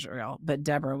judge of Israel, but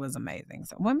Deborah was amazing.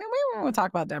 So we will talk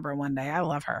about Deborah one day. I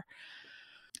love her.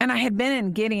 And I had been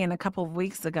in Gideon a couple of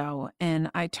weeks ago,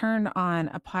 and I turned on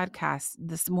a podcast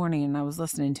this morning, and I was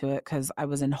listening to it because I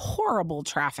was in horrible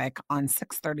traffic on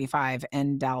 635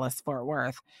 in Dallas, Fort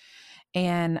Worth.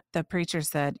 And the preacher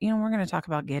said, we're going to talk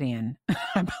about Gideon.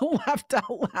 I laughed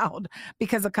out loud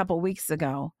because a couple of weeks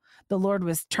ago, the Lord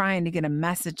was trying to get a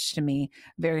message to me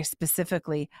very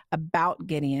specifically about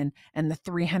Gideon and the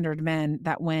 300 men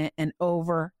that went and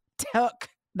overtook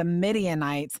the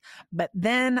Midianites, but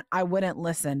then I wouldn't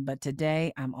listen. But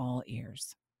today I'm all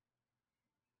ears.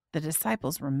 The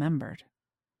disciples remembered,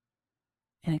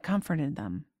 and it comforted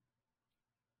them.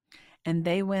 And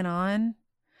they went on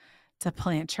to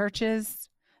plant churches,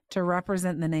 to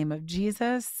represent the name of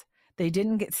Jesus. They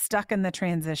didn't get stuck in the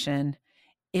transition.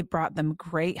 It brought them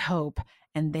great hope,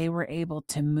 and they were able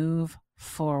to move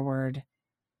forward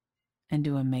and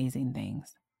do amazing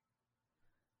things.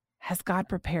 Has God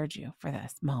prepared you for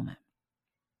this moment?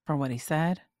 For what he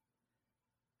said?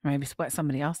 Or maybe what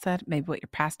somebody else said? Maybe what your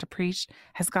pastor preached?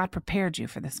 Has God prepared you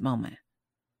for this moment?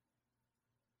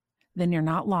 Then you're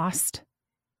not lost.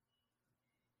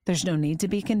 There's no need to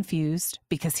be confused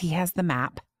because he has the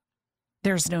map.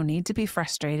 There's no need to be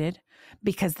frustrated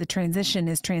because the transition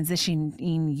is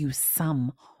transitioning you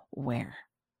somewhere.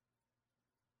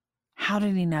 How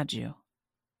did he nudge you?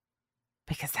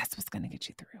 Because that's what's going to get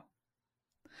you through.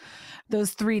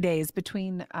 Those 3 days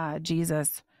between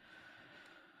Jesus'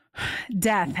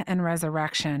 death and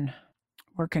resurrection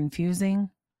were confusing,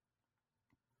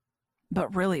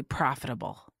 but really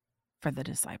profitable for the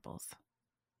disciples.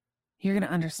 You're going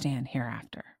to understand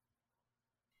hereafter.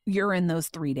 You're in those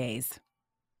 3 days.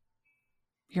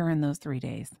 You're in those 3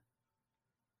 days.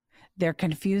 They're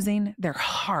confusing. They're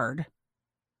hard.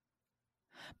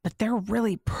 But they're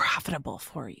really profitable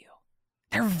for you.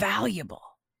 They're valuable.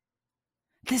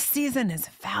 This season is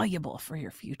valuable for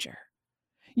your future.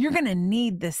 You're going to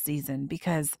need this season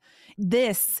because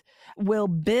this will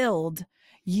build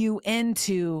you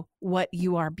into what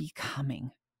you are becoming.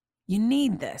 You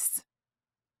need this.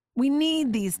 We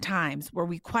need these times where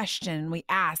we question and we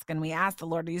ask the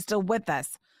Lord, are you still with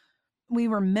us? We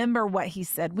remember what he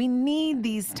said. We need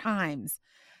these times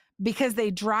because they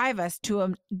drive us to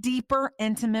a deeper,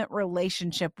 intimate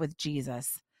relationship with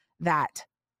Jesus that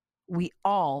we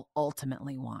all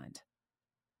ultimately want.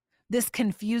 This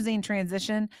confusing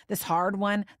transition, this hard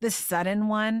one, this sudden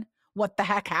one, what the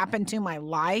heck happened to my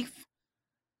life?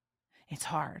 It's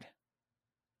hard.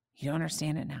 You don't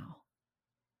understand it now.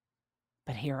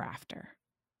 But hereafter,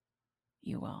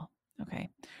 you will. Okay.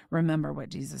 Remember what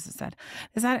Jesus has said.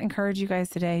 Does that encourage you guys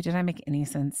today? Did I make any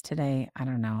sense today? I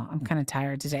don't know. I'm kind of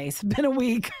tired today. It's been a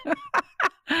week.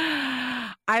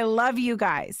 I love you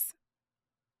guys.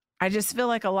 I just feel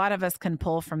like a lot of us can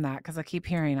pull from that because I keep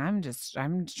hearing, I'm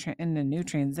in a new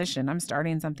transition. I'm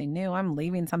starting something new. I'm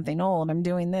leaving something old. I'm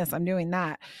doing this. I'm doing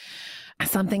that.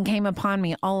 Something came upon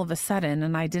me all of a sudden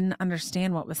and I didn't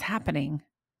understand what was happening.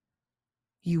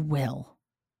 You will.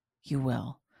 You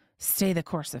will. Stay the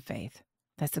course of faith.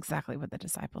 That's exactly what the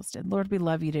disciples did. Lord, we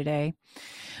love you today.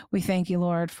 We thank you,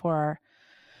 Lord, for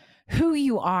who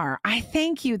you are. I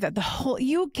thank you that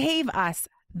you gave us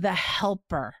the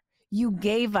helper. You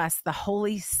gave us the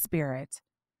Holy Spirit,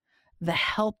 the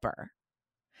helper,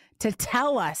 to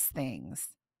tell us things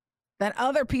that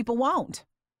other people won't.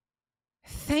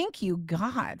 Thank you,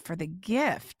 God, for the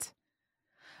gift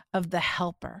of the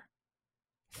helper.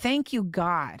 Thank you,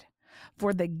 God,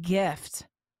 for the gift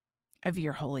of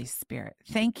your Holy Spirit.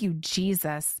 Thank you,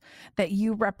 Jesus, that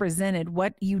you represented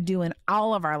what you do in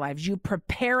all of our lives. You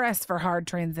prepare us for hard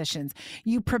transitions.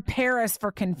 You prepare us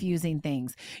for confusing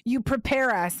things. You prepare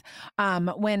us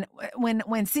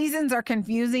when seasons are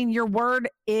confusing. Your word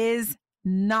is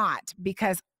not,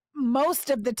 because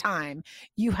most of the time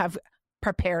you have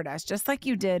prepared us, just like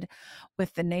you did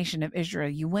with the nation of Israel.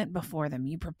 You went before them.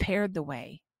 You prepared the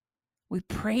way. We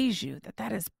praise you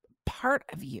that is part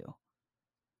of you.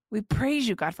 We praise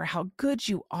you, God, for how good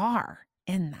you are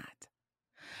in that.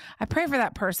 I pray for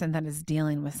that person that is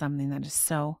dealing with something that is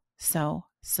so, so,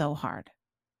 so hard.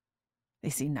 They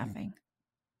see nothing.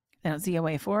 They don't see a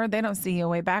way forward. They don't see a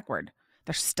way backward.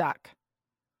 They're stuck.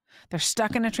 They're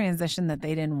stuck in a transition that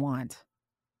they didn't want,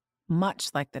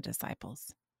 much like the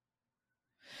disciples.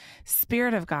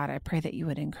 Spirit of God, I pray that you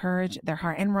would encourage their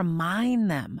heart and remind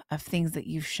them of things that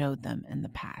you've showed them in the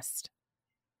past,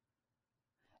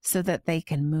 so that they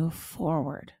can move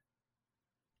forward,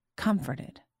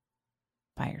 comforted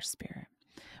by your Spirit.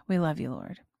 We love you,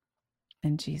 Lord.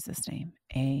 In Jesus' name,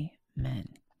 amen.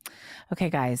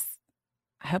 Okay, guys,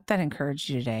 I hope that encouraged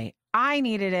you today. I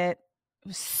needed it. It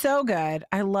was so good.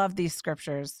 I love these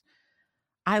scriptures.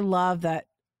 I love that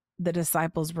the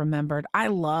disciples remembered. I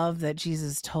love that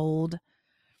Jesus told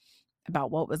about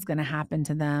what was going to happen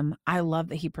to them. I love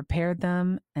that he prepared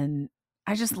them, and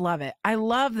I just love it. I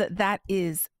love that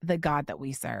is the God that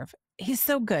we serve. He's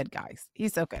so good, guys.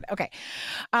 He's so good. Okay.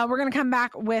 We're going to come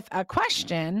back with a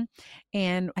question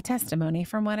and a testimony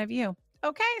from one of you.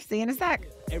 Okay. See you in a sec.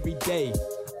 Every day,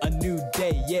 a new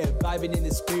day. Yeah. Vibing in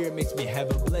the spirit makes me have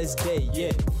a blessed day.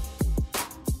 Yeah.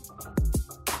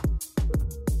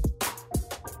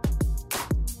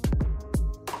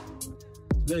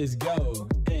 Let's go.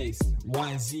 X,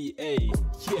 Y, Z, A.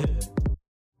 Yeah.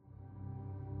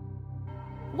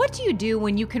 What do you do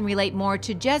when you can relate more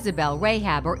to Jezebel,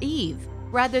 Rahab, or Eve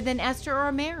rather than Esther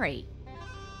or Mary?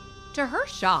 To her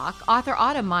shock, author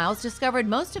Autumn Miles discovered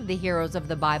most of the heroes of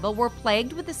the Bible were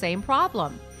plagued with the same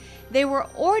problem. They were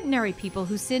ordinary people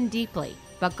who sinned deeply,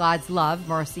 but God's love,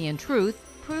 mercy, and truth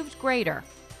proved greater.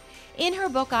 In her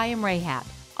book, I Am Rahab,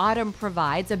 Autumn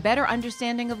provides a better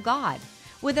understanding of God,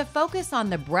 with a focus on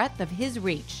the breadth of his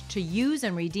reach to use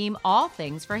and redeem all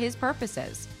things for his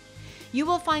purposes. You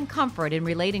will find comfort in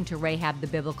relating to Rahab the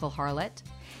biblical harlot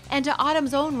and to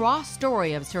Autumn's own raw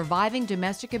story of surviving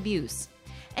domestic abuse,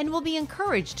 and will be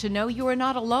encouraged to know you are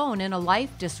not alone in a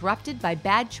life disrupted by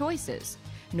bad choices,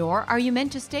 nor are you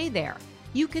meant to stay there.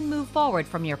 You can move forward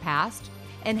from your past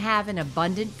and have an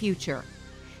abundant future.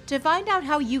 To find out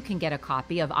how you can get a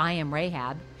copy of I Am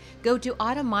Rahab, go to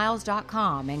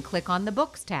autumnmiles.com and click on the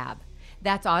Books tab.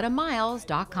 That's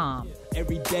autumnmiles.com.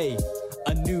 Every day,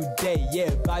 a new day,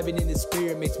 yeah. Vibing in the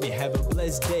spirit makes me have a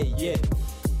blessed day, yeah.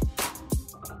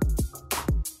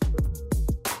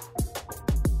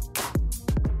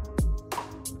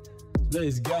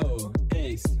 Let's go.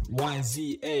 X, Y,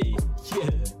 Z, A, yeah.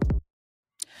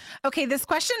 Okay, this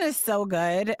question is so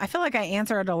good. I feel like I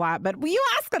answer it a lot, but you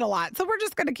ask it a lot. So we're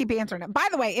just going to keep answering it. By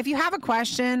the way, if you have a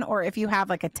question or if you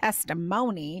have like a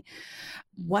testimony,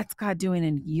 what's God doing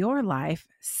in your life?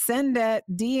 Send it,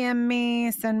 DM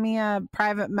me, send me a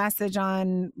private message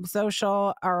on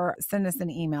social, or send us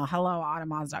an email.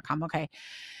 hello@autumnmiles.com.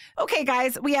 Okay,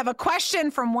 guys, we have a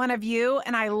question from one of you,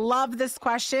 and I love this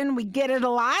question. We get it a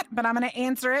lot, but I'm going to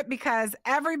answer it because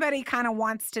everybody kind of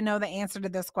wants to know the answer to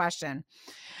this question.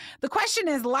 The question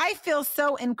is, life feels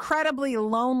so incredibly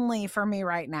lonely for me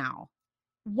right now.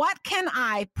 What can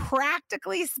I,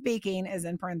 practically speaking, is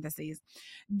in parentheses,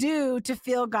 do to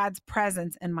feel God's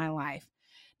presence in my life?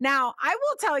 Now, I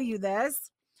will tell you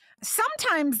this.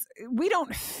 Sometimes we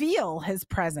don't feel his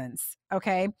presence,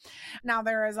 okay? Now,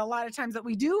 there is a lot of times that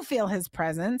we do feel his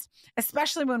presence,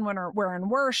 especially when we're in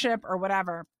worship or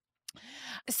whatever.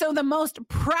 So the most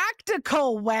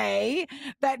practical way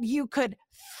that you could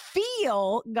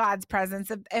feel God's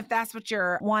presence, if that's what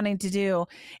you're wanting to do,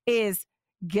 is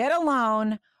get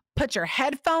alone, put your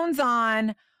headphones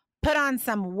on, put on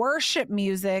some worship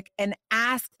music, and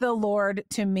ask the Lord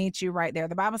to meet you right there.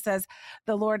 The Bible says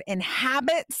the Lord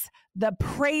inhabits the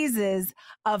praises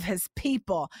of his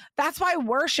people. That's why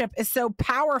worship is so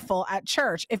powerful at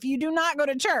church. If you do not go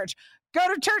to church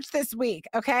this week,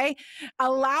 okay?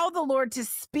 Allow the Lord to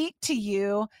speak to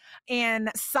you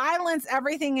and silence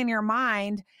everything in your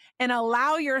mind and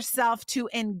allow yourself to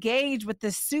engage with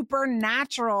the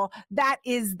supernatural that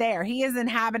is there. He is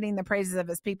inhabiting the praises of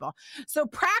his people. So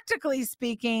practically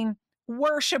speaking,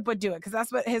 worship would do it because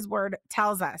that's what his word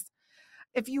tells us.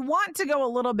 If you want to go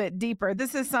a little bit deeper,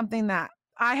 this is something that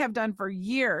I have done for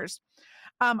years.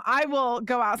 I will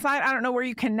go outside. I don't know where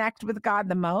you connect with God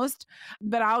the most,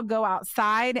 but I'll go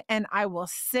outside and I will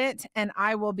sit and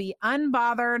I will be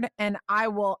unbothered and I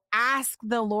will ask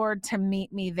the Lord to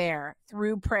meet me there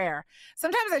through prayer.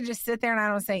 Sometimes I just sit there and I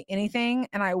don't say anything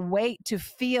and I wait to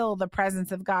feel the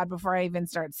presence of God before I even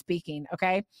start speaking,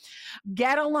 okay?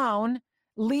 Get alone,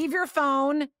 leave your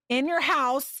phone in your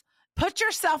house, put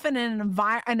yourself in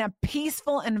a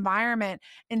peaceful environment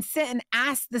and sit and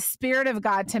ask the Spirit of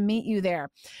God to meet you there.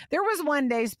 There was one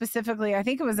day specifically, I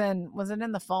think was it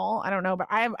in the fall? I don't know, but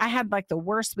I had like the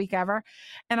worst week ever.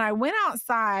 And I went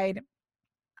outside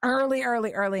early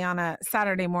on a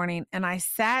Saturday morning and I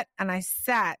sat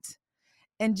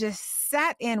and just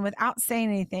sat in without saying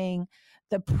anything,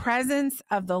 the presence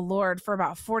of the Lord for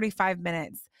about 45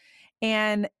 minutes.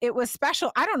 And it was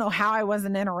special. I don't know how I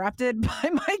wasn't interrupted by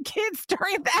my kids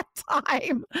during that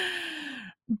time,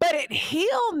 but it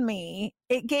healed me.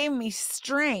 It gave me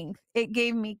strength. It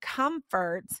gave me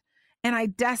comfort. And I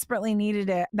desperately needed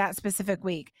it that specific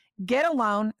week. Get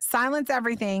alone, silence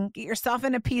everything, get yourself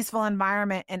in a peaceful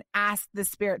environment and ask the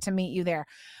Spirit to meet you there.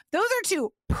 Those are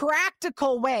two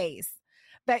practical ways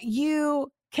that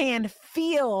you can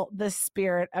feel the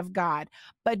Spirit of God.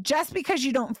 But just because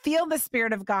you don't feel the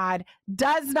Spirit of God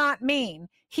does not mean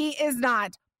he is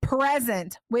not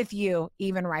present with you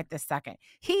even right this second.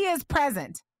 He is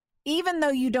present, even though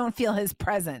you don't feel his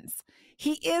presence.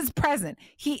 He is present.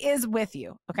 He is with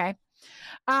you. Okay.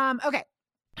 Okay.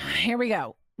 Here we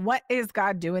go. What is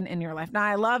God doing in your life? Now,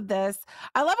 I love this.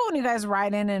 I love it when you guys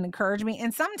write in and encourage me.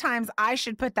 And sometimes I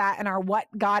should put that in our what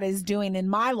God is doing in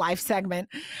my life segment.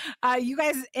 You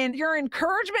guys, and your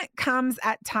encouragement comes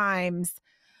at times,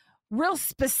 real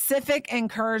specific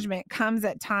encouragement comes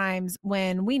at times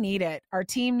when we need it. Our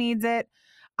team needs it.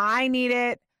 I need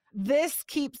it. This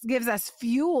gives us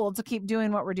fuel to keep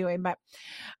doing what we're doing. But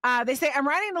they say, I'm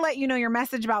writing to let you know your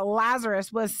message about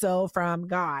Lazarus was so from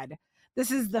God. This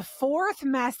is the fourth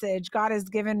message God has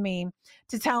given me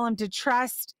to tell him to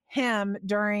trust him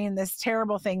during this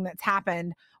terrible thing that's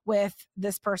happened with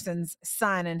this person's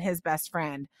son and his best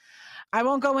friend. I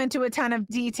won't go into a ton of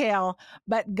detail,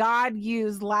 but God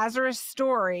used Lazarus'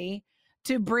 story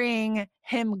to bring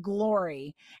him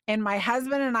glory. And my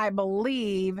husband and I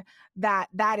believe that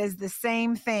that is the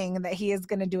same thing that he is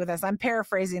going to do with us. I'm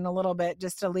paraphrasing a little bit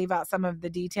just to leave out some of the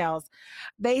details.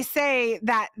 They say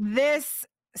that this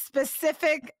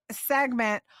specific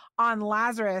segment on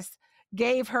Lazarus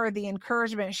gave her the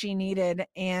encouragement she needed,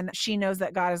 and she knows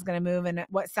that God is going to move in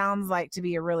what sounds like to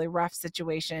be a really rough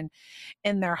situation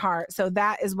in their heart. So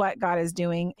that is what God is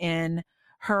doing in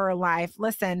her life.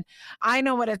 Listen, I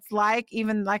know what it's like,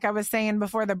 even like I was saying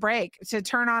before the break, to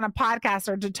turn on a podcast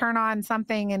or to turn on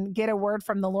something and get a word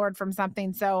from the Lord from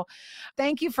something. So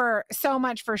thank you so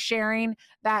much for sharing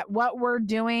that what we're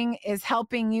doing is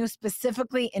helping you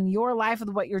specifically in your life with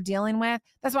what you're dealing with.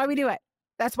 That's why we do it.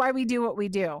 That's why we do what we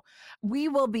do. We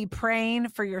will be praying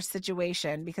for your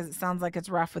situation because it sounds like it's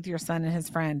rough with your son and his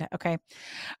friend. Okay.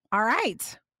 All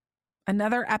right.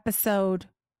 Another episode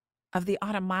of the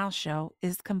Autumn Miles Show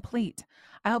is complete.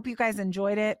 I hope you guys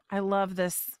enjoyed it. I love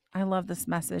this. I love this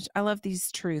message. I love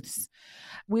these truths.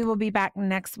 We will be back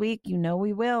next week. You know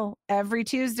we will. Every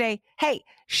Tuesday. Hey,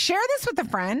 share this with a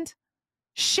friend.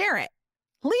 Share it.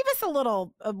 Leave us a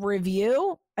little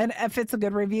review. And if it's a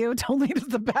good review, don't leave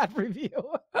us a bad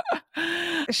review.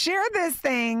 Share this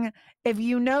thing if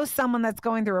you know someone that's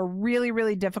going through a really,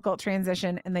 really difficult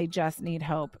transition and they just need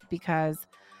hope, because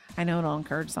I know it'll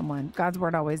encourage someone. God's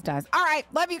word always does. All right.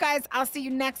 Love you guys. I'll see you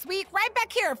next week right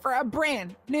back here for a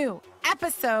brand new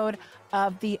episode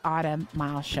of the Autumn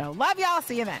Miles Show. Love y'all.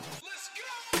 See you then.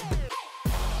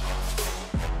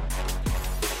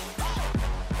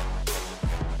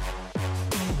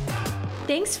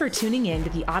 Thanks for tuning in to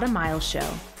the Autumn Miles Show.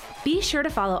 Be sure to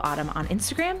follow Autumn on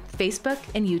Instagram, Facebook,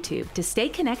 and YouTube to stay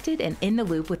connected and in the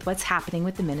loop with what's happening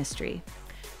with the ministry.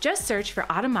 Just search for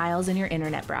Autumn Miles in your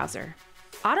internet browser.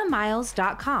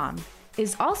 AutumnMiles.com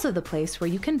is also the place where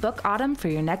you can book Autumn for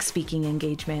your next speaking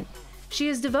engagement. She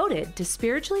is devoted to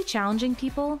spiritually challenging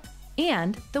people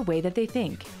and the way that they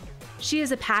think. She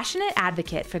is a passionate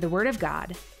advocate for the Word of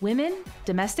God, women,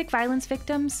 domestic violence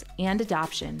victims, and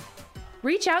adoption.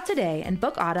 Reach out today and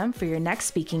book Autumn for your next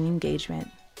speaking engagement.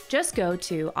 Just go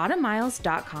to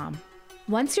AutumnMiles.com.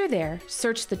 Once you're there,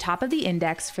 search the top of the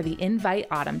index for the Invite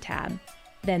Autumn tab.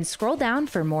 Then scroll down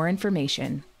for more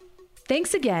information.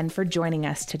 Thanks again for joining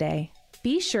us today.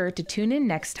 Be sure to tune in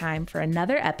next time for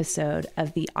another episode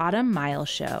of the Autumn Miles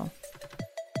Show.